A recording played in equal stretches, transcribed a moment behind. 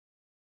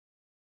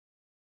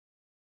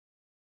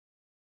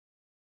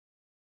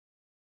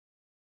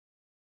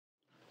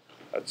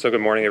So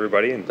good morning,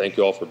 everybody, and thank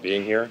you all for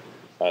being here.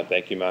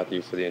 Thank you,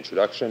 Matthew, for the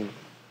introduction.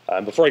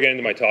 Before I get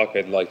into my talk,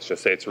 I'd like to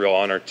just say it's a real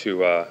honor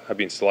to have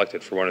been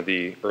selected for one of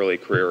the early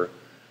career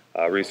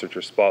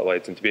researcher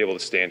spotlights and to be able to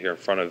stand here in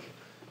front of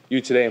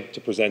you today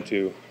to present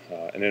to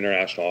an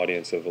international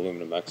audience of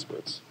aluminum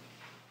experts.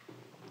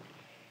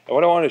 And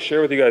what I want to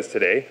share with you guys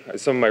today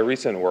is some of my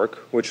recent work,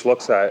 which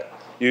looks at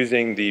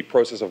using the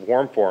process of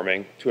warm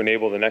forming to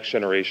enable the next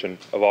generation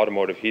of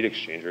automotive heat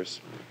exchangers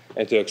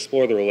and to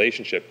explore the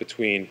relationship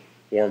between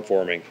warm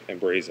forming and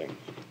brazing.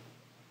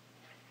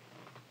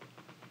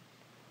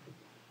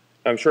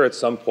 I'm sure at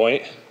some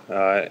point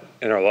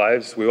in our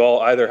lives, we've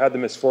all either had the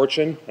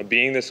misfortune of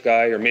being this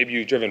guy, or maybe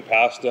you've driven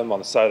past him on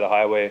the side of the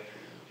highway,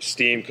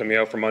 steam coming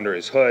out from under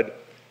his hood.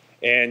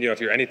 And if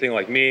you're anything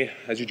like me,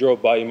 as you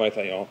drove by, you might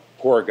think,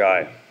 poor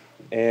guy.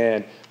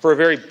 And for a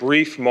very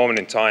brief moment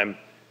in time,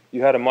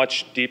 you had a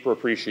much deeper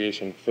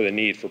appreciation for the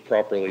need for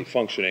properly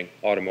functioning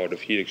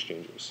automotive heat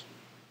exchangers.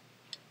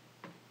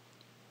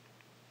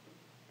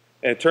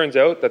 And it turns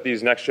out that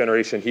these next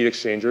generation heat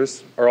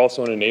exchangers are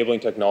also an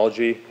enabling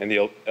technology in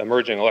the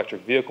emerging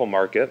electric vehicle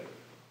market.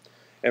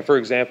 And for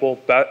example,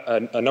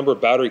 a number of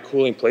battery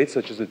cooling plates,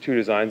 such as the two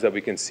designs that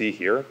we can see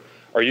here,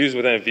 are used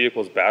within a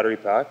vehicle's battery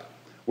pack,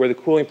 where the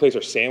cooling plates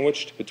are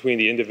sandwiched between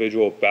the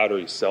individual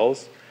battery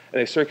cells,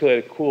 and they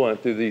circulate a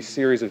coolant through these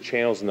series of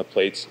channels in the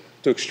plates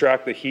to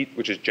extract the heat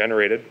which is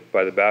generated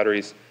by the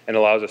batteries and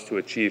allows us to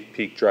achieve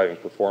peak driving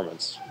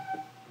performance.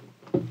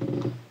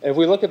 And if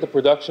we look at the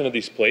production of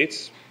these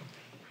plates,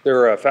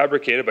 they're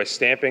fabricated by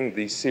stamping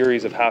these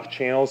series of half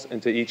channels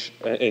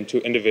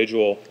into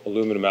individual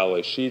aluminum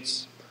alloy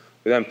sheets.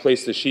 We then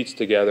place the sheets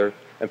together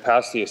and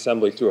pass the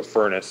assembly through a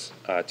furnace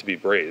to be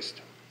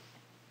brazed.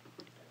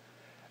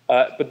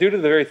 But due to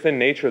the very thin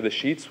nature of the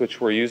sheets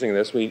which we're using in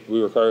this, we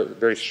require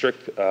very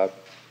strict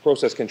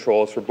process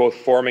controls for both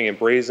forming and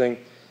brazing,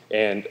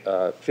 and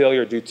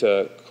failure due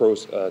to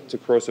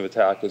corrosive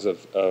attack is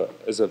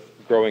of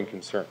growing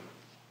concern.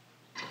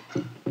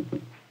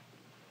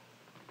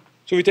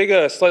 So we take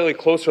a slightly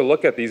closer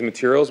look at these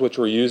materials which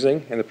we're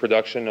using in the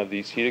production of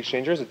these heat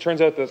exchangers. It turns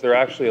out that they're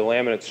actually a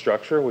laminate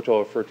structure, which I'll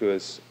refer to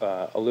as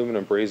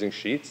aluminum brazing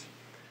sheets.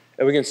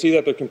 And we can see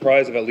that they're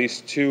comprised of at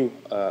least two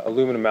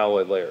aluminum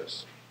alloy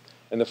layers.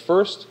 And the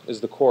first is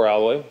the core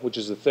alloy, which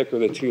is the thicker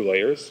of the two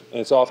layers, and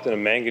it's often a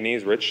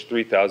manganese-rich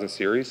 3000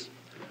 series,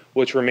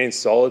 which remains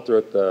solid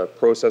throughout the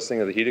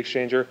processing of the heat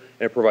exchanger,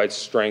 and it provides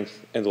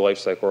strength and the life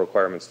cycle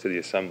requirements to the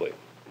assembly.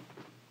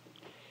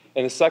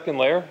 And the second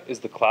layer is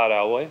the clad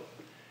alloy,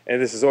 and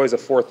this is always a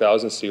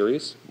 4000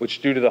 series,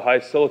 which due to the high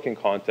silicon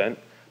content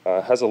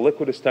has a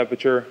liquidus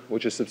temperature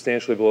which is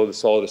substantially below the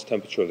solidus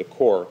temperature of the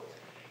core.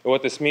 And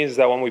what this means is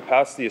that when we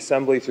pass the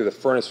assembly through the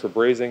furnace for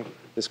brazing,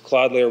 this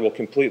clad layer will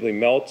completely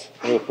melt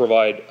and will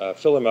provide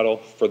filler metal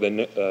for the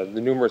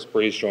numerous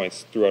braze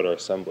joints throughout our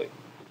assembly.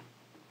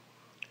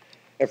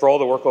 And for all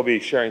the work I'll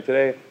be sharing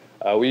today,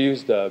 we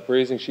used a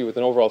brazing sheet with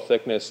an overall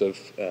thickness of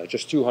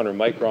just 200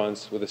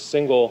 microns with a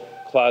single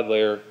clad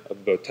layer of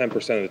about 10%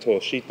 of the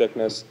total sheet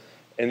thickness.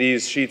 And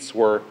these sheets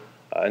were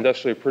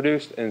industrially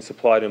produced and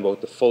supplied in both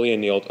the fully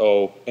annealed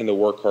O and the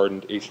work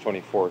hardened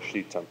H24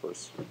 sheet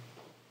tempers.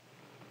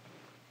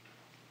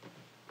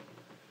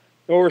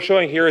 What we're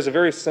showing here is a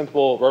very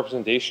simple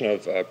representation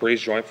of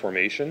braze joint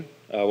formation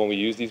when we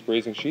use these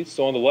brazing sheets.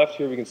 So on the left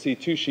here we can see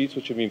two sheets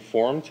which have been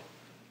formed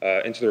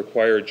into the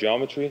required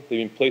geometry. They've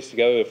been placed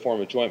together to form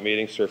a joint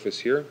mating surface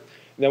here. And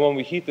then when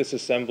we heat this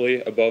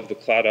assembly above the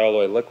clad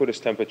alloy liquidus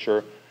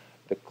temperature,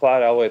 the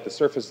clad alloy at the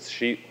surface of the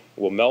sheet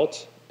will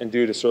melt, and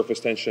due to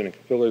surface tension and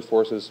capillary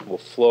forces will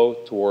flow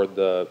toward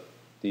the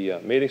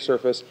mating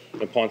surface,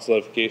 and upon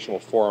solidification will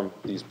form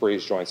these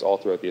braze joints all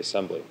throughout the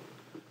assembly.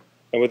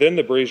 And within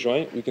the braze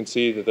joint, we can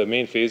see that the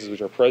main phases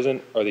which are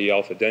present are the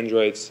alpha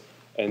dendrites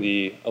and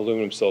the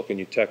aluminum silicon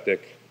eutectic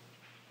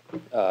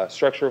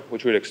structure,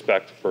 which we'd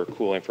expect for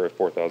cooling for a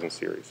 4000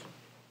 series.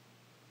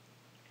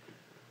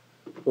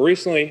 But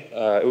recently,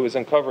 it was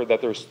uncovered that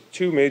there's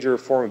two major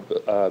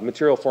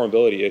material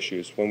formability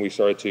issues when we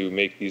started to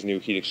make these new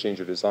heat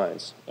exchanger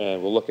designs,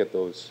 and we'll look at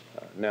those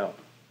now.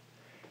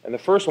 And the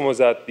first one was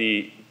that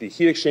the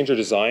heat exchanger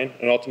design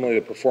and ultimately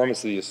the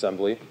performance of the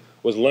assembly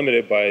was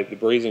limited by the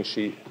brazing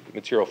sheet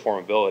material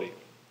formability.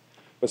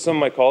 But some of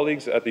my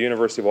colleagues at the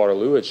University of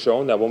Waterloo had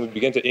shown that when we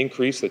begin to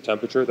increase the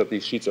temperature that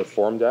these sheets are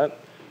formed at,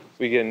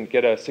 we can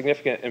get a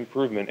significant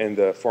improvement in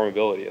the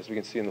formability, as we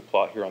can see in the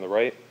plot here on the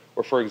right.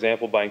 Or for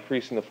example, by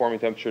increasing the forming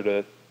temperature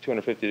to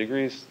 250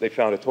 degrees, they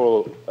found a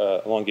total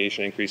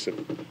elongation increase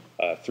of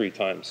 3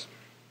 times.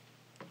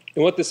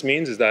 And what this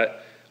means is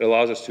that it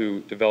allows us to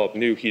develop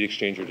new heat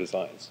exchanger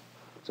designs.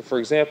 So for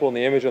example, in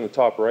the image on the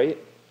top right,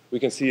 we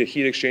can see a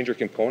heat exchanger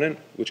component,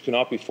 which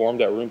cannot be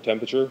formed at room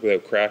temperature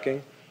without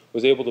cracking,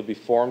 was able to be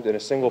formed in a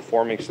single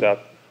forming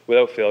step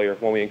without failure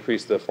when we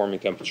increased the forming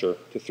temperature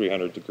to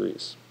 300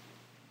 degrees.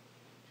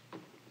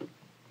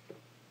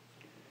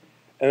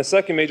 And the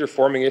second major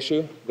forming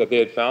issue that they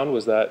had found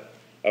was that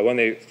when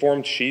they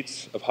formed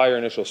sheets of higher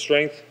initial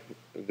strength,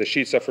 the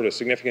sheet suffered a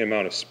significant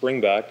amount of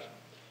spring back,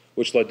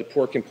 which led to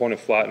poor component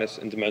flatness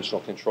and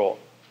dimensional control.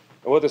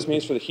 And what this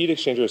means for the heat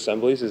exchanger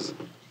assemblies is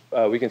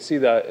we can see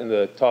that in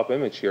the top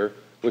image here,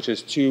 which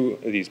is two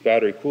of these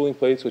battery cooling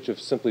plates, which have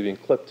simply been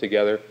clipped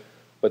together.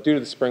 But due to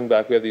the spring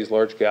back, we have these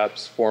large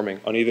gaps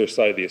forming on either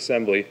side of the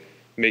assembly,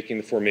 making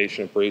the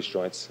formation of braze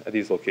joints at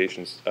these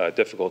locations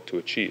difficult to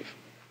achieve.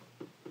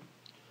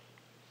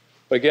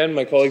 But again,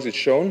 my colleagues had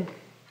shown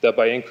that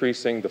by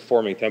increasing the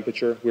forming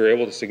temperature, we were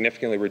able to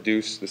significantly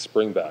reduce the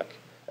spring back.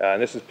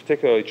 And this is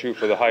particularly true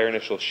for the higher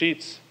initial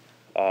sheets,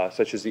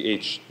 such as the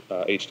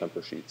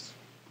H-temper sheets.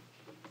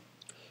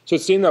 So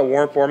it seemed that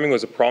warm forming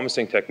was a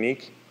promising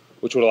technique,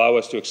 which would allow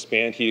us to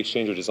expand heat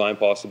exchanger design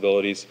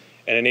possibilities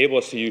and enable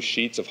us to use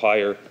sheets of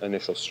higher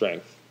initial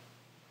strength.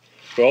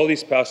 But all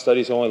these past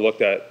studies only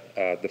looked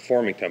at the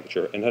forming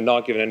temperature and had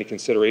not given any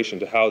consideration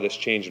to how this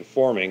change in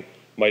forming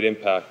might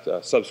impact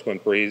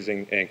subsequent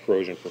brazing and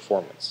corrosion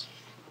performance.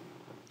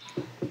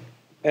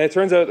 And it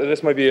turns out that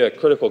this might be a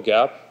critical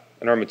gap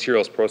in our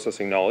materials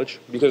processing knowledge,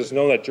 because it's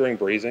known that during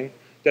brazing,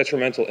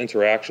 detrimental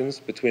interactions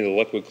between the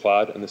liquid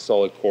clad and the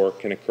solid core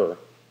can occur.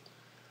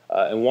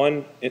 And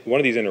one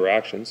of these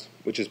interactions,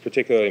 which is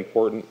particularly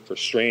important for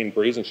strained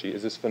brazing sheet,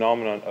 is this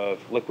phenomenon of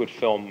liquid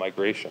film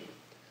migration,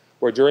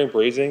 where during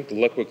brazing, the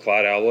liquid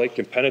clad alloy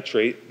can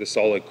penetrate the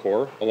solid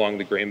core along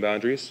the grain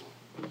boundaries,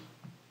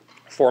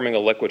 forming a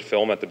liquid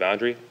film at the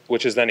boundary,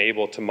 which is then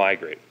able to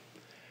migrate.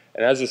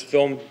 And as this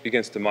film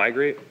begins to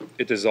migrate,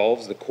 it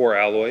dissolves the core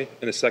alloy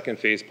in the second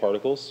phase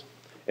particles,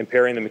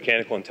 impairing the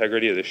mechanical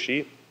integrity of the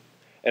sheet,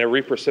 and it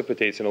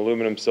reprecipitates an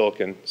aluminum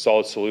silicon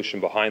solid solution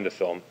behind the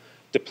film,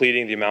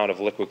 depleting the amount of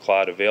liquid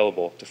clad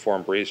available to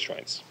form braze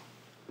joints.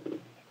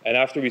 And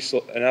after the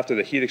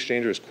heat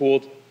exchanger is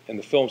cooled and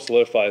the film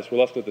solidifies, we're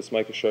left with this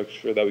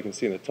microstructure that we can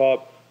see in the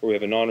top, where we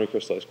have a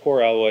non-recrystallized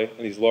core alloy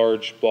and these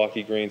large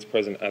blocky grains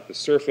present at the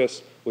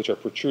surface, which are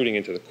protruding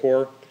into the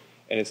core.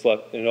 And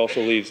it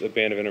also leaves a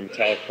band of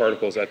intermetallic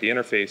particles at the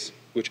interface,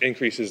 which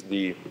increases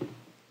the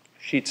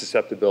sheet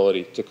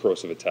susceptibility to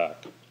corrosive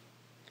attack.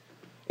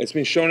 It's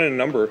been shown in a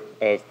number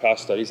of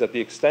past studies that the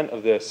extent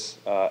of this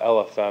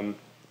LFM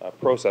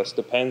process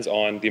depends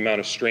on the amount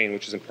of strain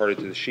which is imparted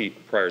to the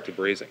sheet prior to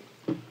brazing.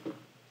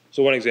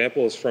 So one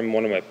example is from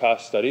one of my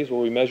past studies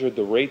where we measured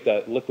the rate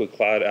that liquid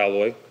clad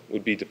alloy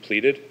would be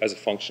depleted as a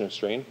function of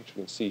strain, which you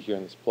can see here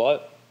in this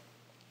plot.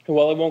 And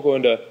while I won't go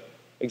into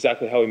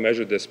exactly how we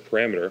measured this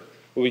parameter,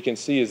 what we can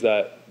see is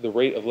that the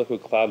rate of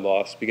liquid clad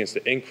loss begins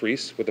to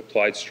increase with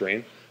applied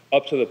strain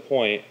up to the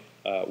point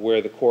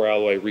where the core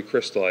alloy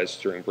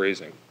recrystallized during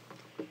brazing.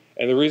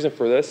 And the reason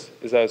for this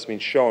is that it's been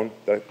shown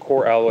that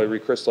core alloy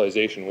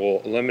recrystallization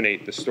will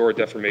eliminate the stored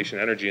deformation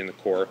energy in the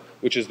core,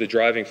 which is the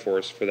driving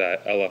force for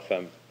that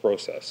LFM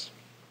process.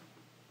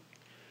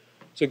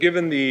 So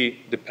given the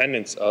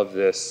dependence of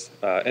this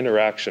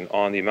interaction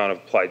on the amount of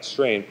applied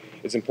strain,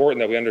 it's important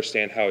that we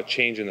understand how a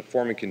change in the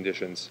forming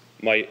conditions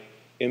might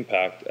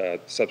impact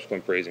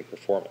subsequent brazing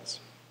performance.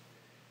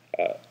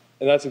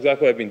 And that's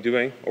exactly what I've been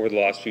doing over the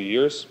last few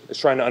years, is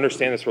trying to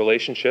understand this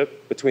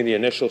relationship between the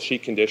initial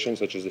sheet conditions,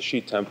 such as the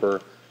sheet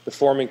temper, the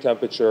forming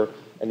temperature,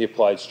 and the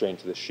applied strain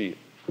to the sheet.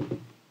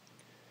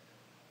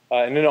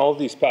 And in all of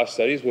these past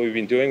studies, what we've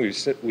been doing,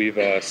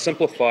 we've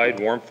simplified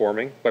warm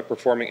forming by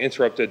performing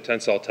interrupted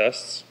tensile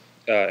tests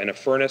in a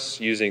furnace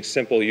using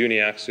simple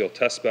uniaxial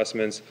test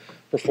specimens,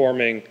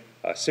 performing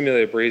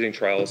simulated brazing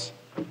trials,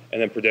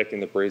 and then predicting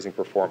the brazing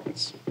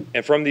performance.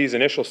 And from these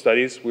initial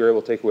studies, we were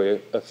able to take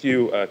away a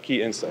few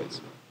key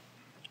insights.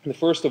 And the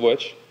first of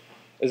which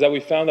is that we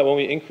found that when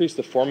we increased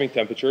the forming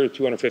temperature to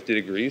 250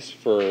 degrees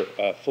for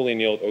a fully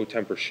annealed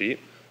O-temper sheet,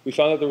 we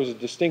found that there was a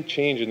distinct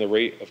change in the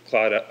rate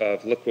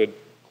of liquid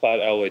clad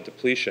alloy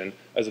depletion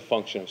as a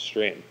function of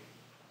strain.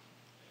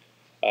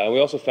 We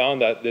also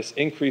found that this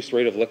increased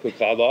rate of liquid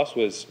clad loss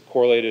was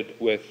correlated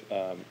with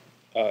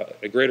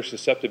a greater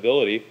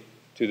susceptibility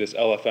to this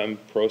LFM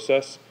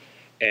process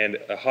and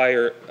a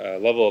higher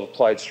level of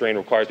applied strain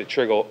required to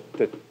trigger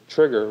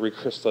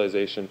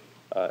recrystallization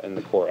in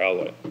the core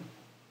alloy.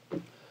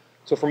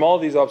 So from all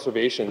of these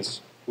observations,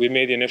 we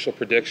made the initial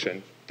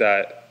prediction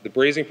that the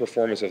brazing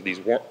performance of these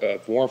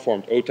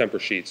warm-formed O-temper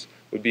sheets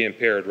would be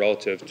impaired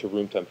relative to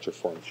room temperature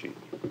formed sheet.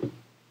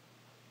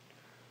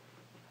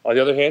 On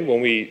the other hand,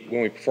 when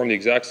we performed the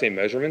exact same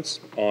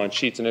measurements on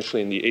sheets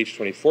initially in the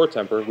H24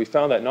 temper, we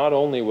found that not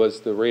only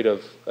was the rate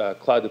of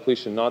clad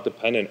depletion not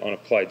dependent on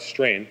applied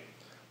strain,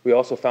 we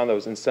also found that it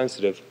was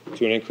insensitive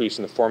to an increase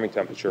in the forming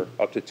temperature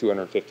up to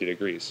 250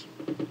 degrees.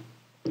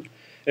 And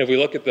if we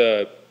look at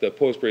the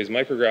post-brazed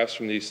micrographs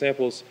from these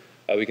samples,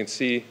 we can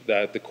see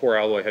that the core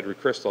alloy had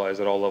recrystallized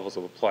at all levels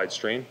of applied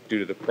strain due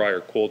to the prior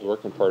cold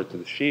work imparted to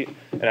the sheet,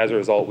 and as a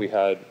result we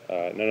had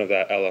none of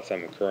that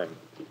LFM occurring.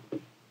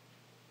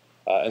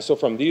 And so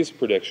from these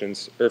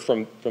predictions, or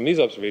from these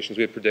observations,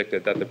 we had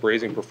predicted that the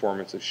brazing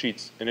performance of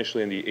sheets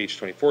initially in the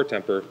H24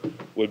 temper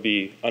would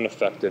be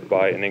unaffected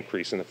by an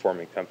increase in the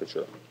forming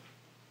temperature.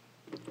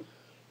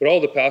 But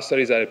all the past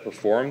studies that I had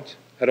performed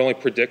had only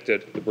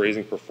predicted the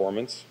brazing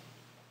performance.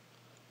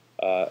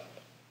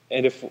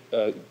 and if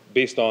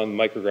based on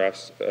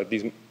micrographs,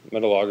 these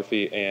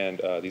metallography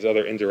and these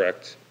other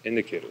indirect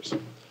indicators.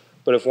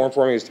 But if warm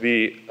forming is to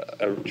be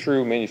a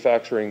true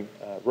manufacturing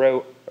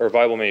route or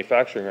viable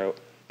manufacturing route,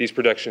 these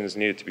predictions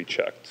needed to be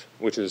checked,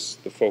 which is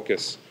the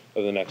focus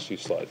of the next few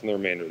slides and the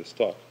remainder of this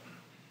talk.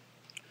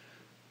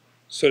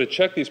 So to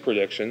check these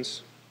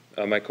predictions,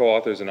 my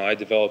co-authors and I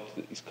developed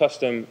these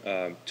custom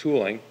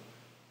tooling,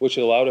 which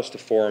allowed us to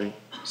form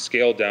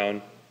scaled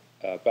down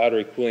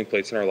battery cooling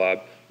plates in our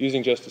lab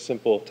using just a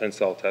simple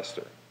tensile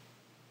tester.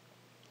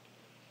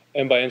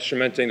 And by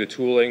instrumenting the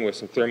tooling with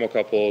some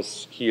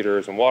thermocouples,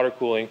 heaters, and water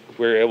cooling,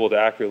 we were able to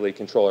accurately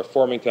control our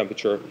forming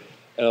temperature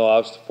and allow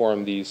us to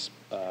form these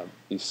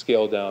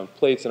scaled down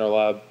plates in our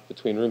lab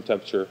between room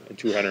temperature and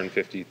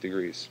 250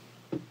 degrees.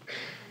 So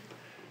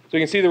you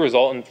can see the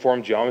resultant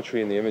form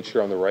geometry in the image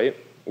here on the right,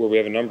 where we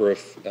have a number of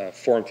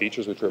form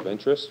features which are of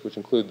interest, which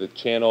include the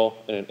channel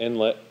and an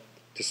inlet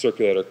to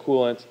circulate our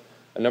coolant,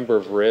 a number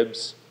of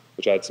ribs,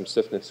 which add some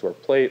stiffness to our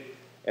plate,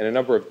 and a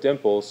number of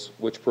dimples,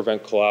 which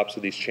prevent collapse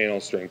of these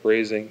channels during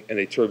brazing, and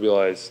they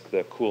turbulize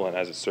the coolant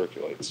as it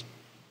circulates.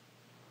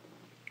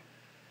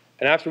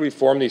 And after we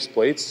formed these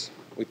plates,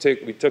 we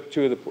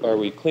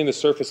cleaned the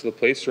surface of the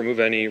plates to remove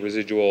any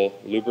residual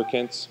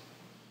lubricants,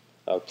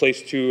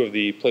 placed two of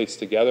the plates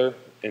together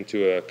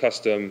into a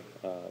custom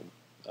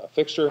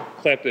fixture,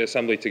 clamped the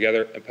assembly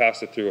together, and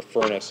passed it through a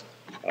furnace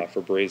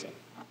for brazing.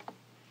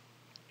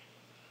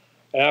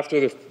 And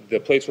after the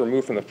plates were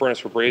removed from the furnace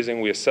for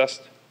brazing, we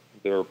assessed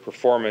their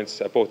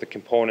performance at both the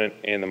component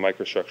and the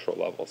microstructural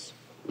levels.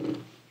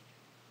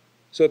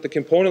 So at the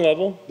component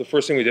level, the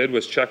first thing we did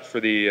was check for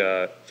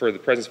the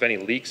presence of any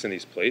leaks in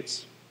these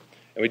plates.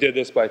 And we did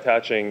this by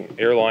attaching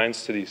air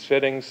lines to these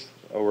fittings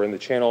over in the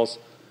channels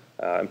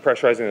and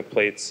pressurizing the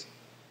plates.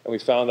 And we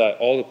found that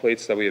all the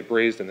plates that we had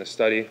brazed in this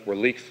study were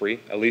leak-free,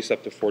 at least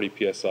up to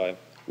 40 psi,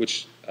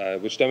 which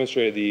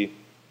demonstrated the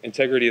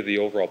integrity of the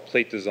overall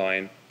plate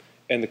design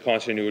and the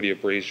continuity of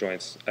braze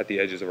joints at the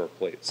edges of our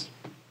plates.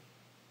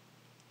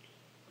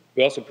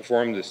 We also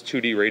performed this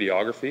 2D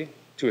radiography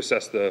to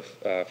assess the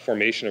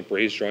formation of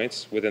braze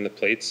joints within the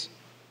plates.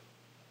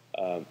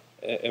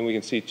 And we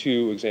can see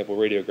two example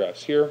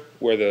radiographs here,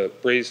 where the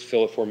brazed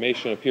fillet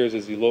formation appears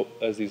as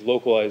these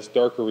localized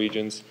darker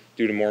regions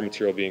due to more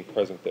material being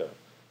present there.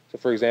 So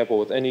for example,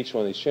 within each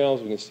one of these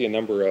channels, we can see a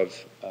number of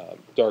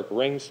dark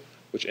rings,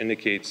 which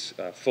indicates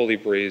fully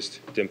brazed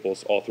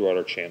dimples all throughout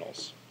our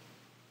channels.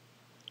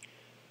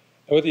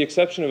 And with the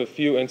exception of a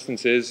few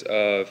instances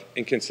of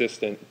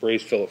inconsistent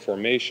brazed fillet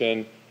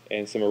formation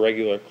and some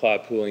irregular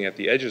clad pooling at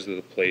the edges of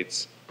the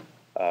plates,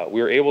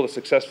 we were able to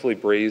successfully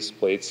braze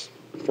plates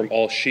from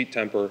all sheet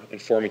temper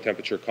and forming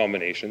temperature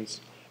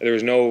combinations. And there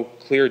was no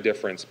clear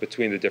difference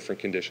between the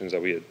different conditions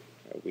that we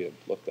had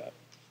looked at.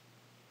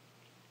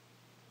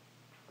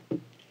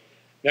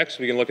 Next,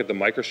 we can look at the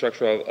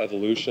microstructural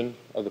evolution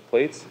of the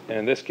plates. And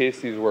in this case,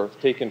 these were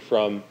taken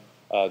from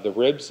the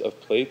ribs of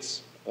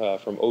plates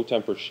from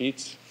O-temper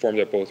sheets formed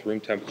at both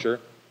room temperature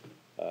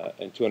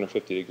and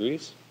 250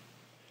 degrees.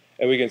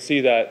 And we can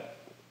see that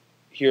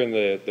here in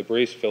the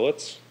brazed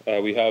fillets,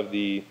 we have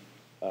the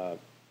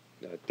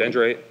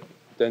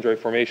dendrite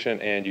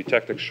formation and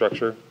eutectic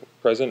structure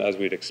present as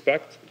we'd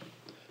expect.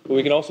 But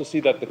we can also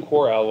see that the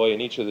core alloy in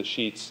each of the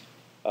sheets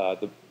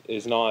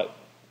is not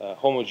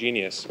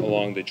homogeneous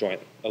along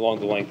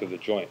the length of the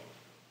joint.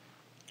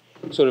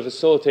 So to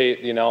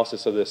facilitate the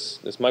analysis of this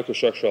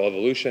microstructural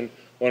evolution,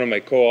 one of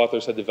my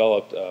co-authors had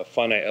developed a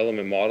finite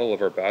element model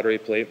of our battery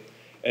plate,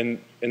 and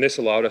this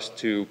allowed us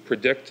to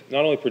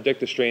not only predict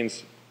the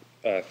strains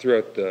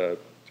throughout the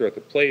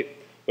plate,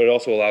 but it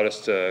also allowed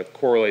us to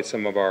correlate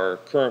some of our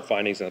current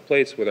findings in the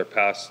plates with our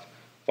past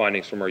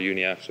findings from our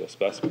uniaxial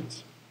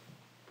specimens.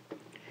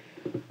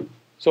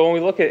 So when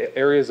we look at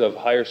areas of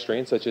higher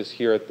strain, such as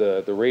here at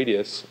the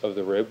radius of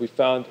the rib, we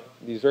found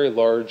these very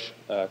large,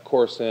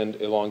 coarsened,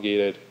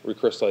 elongated,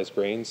 recrystallized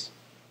grains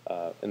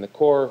in the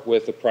core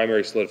with the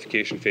primary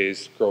solidification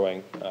phase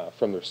growing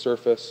from their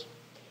surface.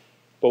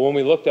 But when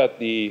we looked at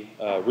the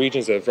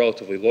regions of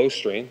relatively low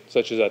strain,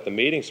 such as at the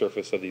mating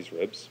surface of these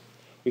ribs,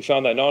 we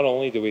found that not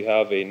only do we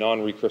have a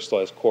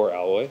non-recrystallized core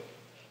alloy,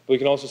 but we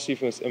can also see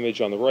from this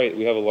image on the right,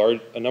 we have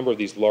a number of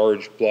these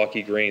large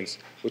blocky grains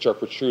which are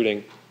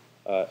protruding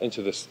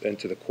into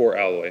the core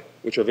alloy,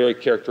 which are very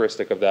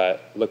characteristic of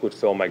that liquid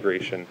film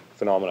migration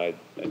phenomena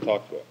I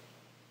talked about.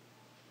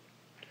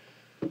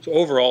 So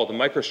overall, the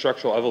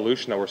microstructural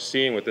evolution that we're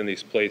seeing within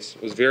these plates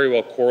was very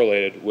well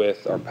correlated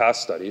with our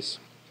past studies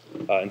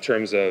in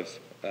terms of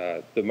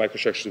the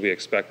microstructures we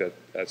expect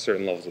at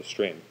certain levels of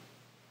strain.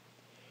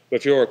 But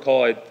if you'll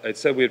recall, I'd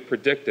said we had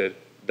predicted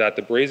that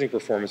the brazing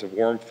performance of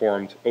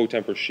warm-formed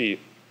O-temper sheet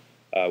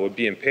would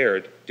be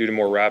impaired due to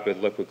more rapid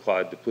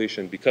liquid-clad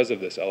depletion because of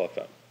this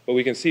LFM. But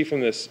we can see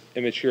from this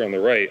image here on the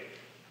right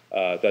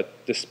that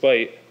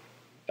despite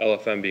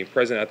LFM being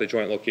present at the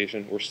joint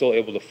location, we're still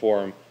able to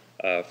form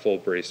a full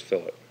brazed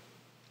fillet.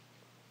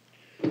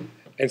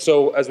 And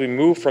so as we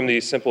move from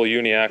these simple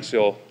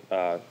uniaxial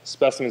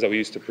specimens that we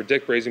use to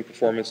predict brazing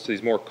performance to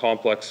these more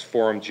complex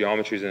form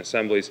geometries and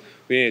assemblies,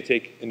 we need to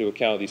take into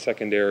account these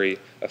secondary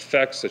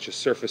effects such as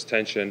surface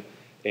tension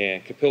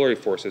and capillary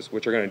forces,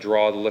 which are going to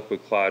draw the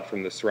liquid clad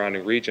from the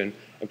surrounding region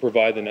and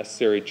provide the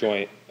necessary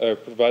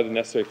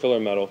filler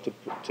metal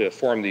to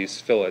form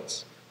these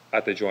fillets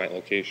at the joint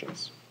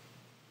locations.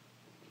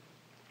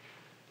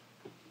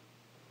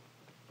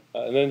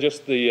 And then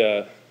just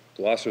the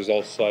last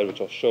results slide,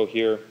 which I'll show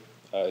here,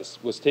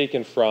 was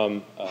taken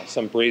from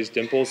some brazed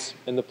dimples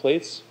in the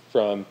plates,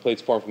 from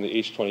plates formed from the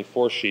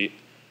H24 sheet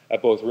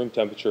at both room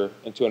temperature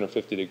and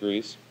 250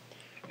 degrees.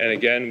 And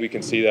again, we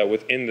can see that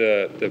within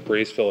the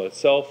brazed fillet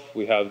itself,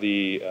 we have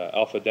the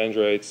alpha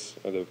dendrites,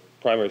 or the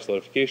primary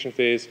solidification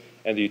phase,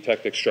 and the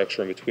eutectic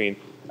structure in between,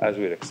 as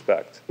we would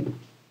expect.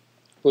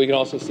 But we can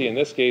also see in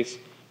this case,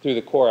 through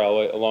the core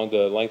alloy, along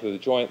the length of the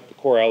joint, the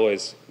core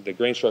alloys, the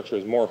grain structure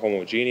is more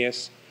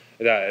homogeneous,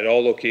 that at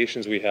all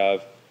locations we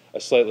have a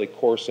slightly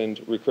coarsened,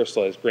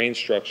 recrystallized grain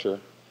structure,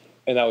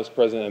 and that was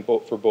present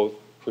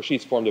for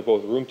sheets formed at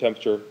both room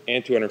temperature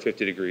and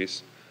 250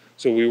 degrees.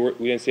 So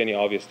we didn't see any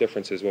obvious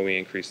differences when we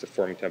increased the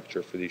forming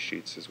temperature for these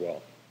sheets as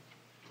well.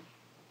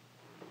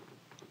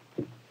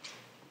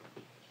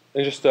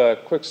 And just a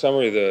quick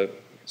summary of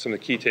some of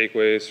the key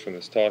takeaways from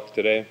this talk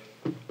today.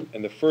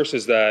 And the first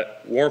is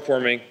that warm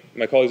forming,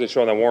 my colleagues have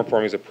shown that warm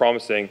forming is a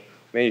promising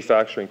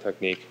manufacturing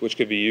technique which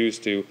could be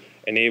used to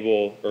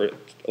enable or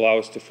allow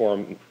us to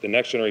form the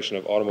next generation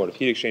of automotive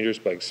heat exchangers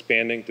by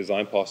expanding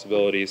design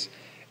possibilities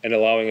and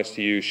allowing us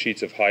to use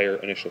sheets of higher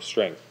initial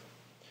strength.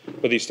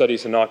 But these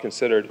studies have not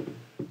considered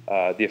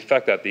the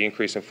effect that the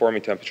increase in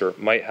forming temperature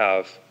might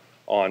have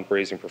on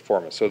brazing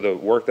performance. So the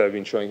work that I've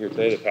been showing here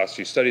today, the past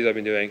few studies I've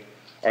been doing,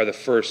 are the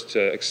first to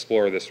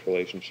explore this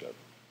relationship.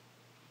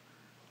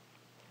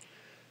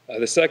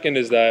 The second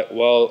is that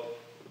while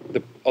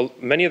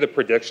many of the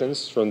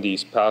predictions from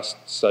these past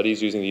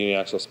studies using the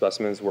uniaxial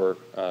specimens were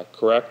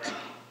correct,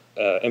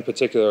 in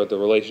particular the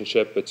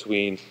relationship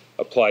between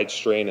applied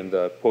strain and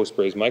the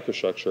post-brazed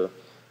microstructure,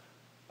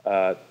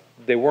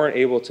 they weren't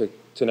able to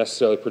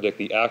necessarily predict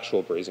the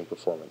actual brazing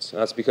performance.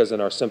 And that's because in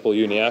our simple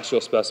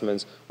uniaxial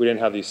specimens, we didn't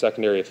have these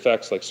secondary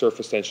effects like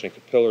surface tension and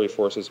capillary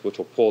forces, which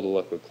will pull the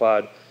liquid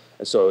clad,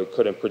 and so it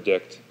couldn't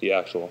predict the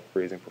actual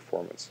brazing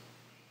performance.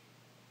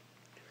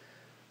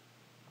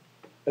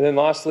 And then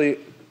lastly,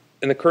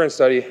 in the current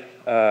study,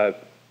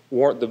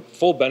 the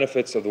full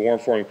benefits of the warm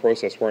forming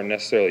process weren't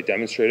necessarily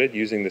demonstrated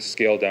using the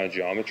scaled down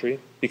geometry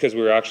because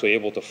we were actually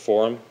able to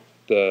form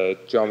the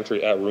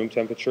geometry at room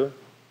temperature.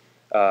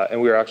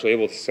 And we were actually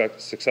able to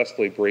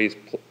successfully braze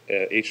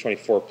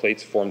H24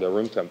 plates formed at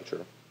room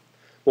temperature.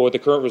 But what the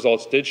current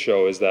results did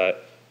show is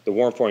that the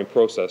warm forming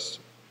process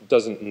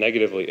doesn't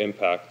negatively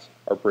impact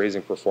our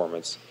brazing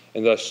performance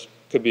and thus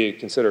could be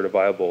considered a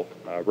viable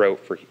route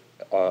for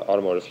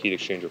automotive heat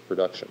exchanger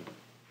production.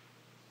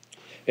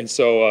 And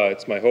so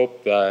it's my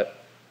hope that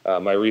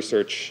my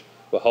research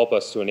will help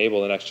us to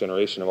enable the next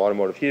generation of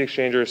automotive heat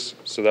exchangers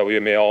so that we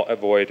may all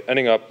avoid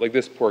ending up like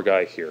this poor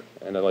guy here.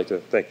 And I'd like to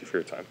thank you for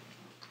your time.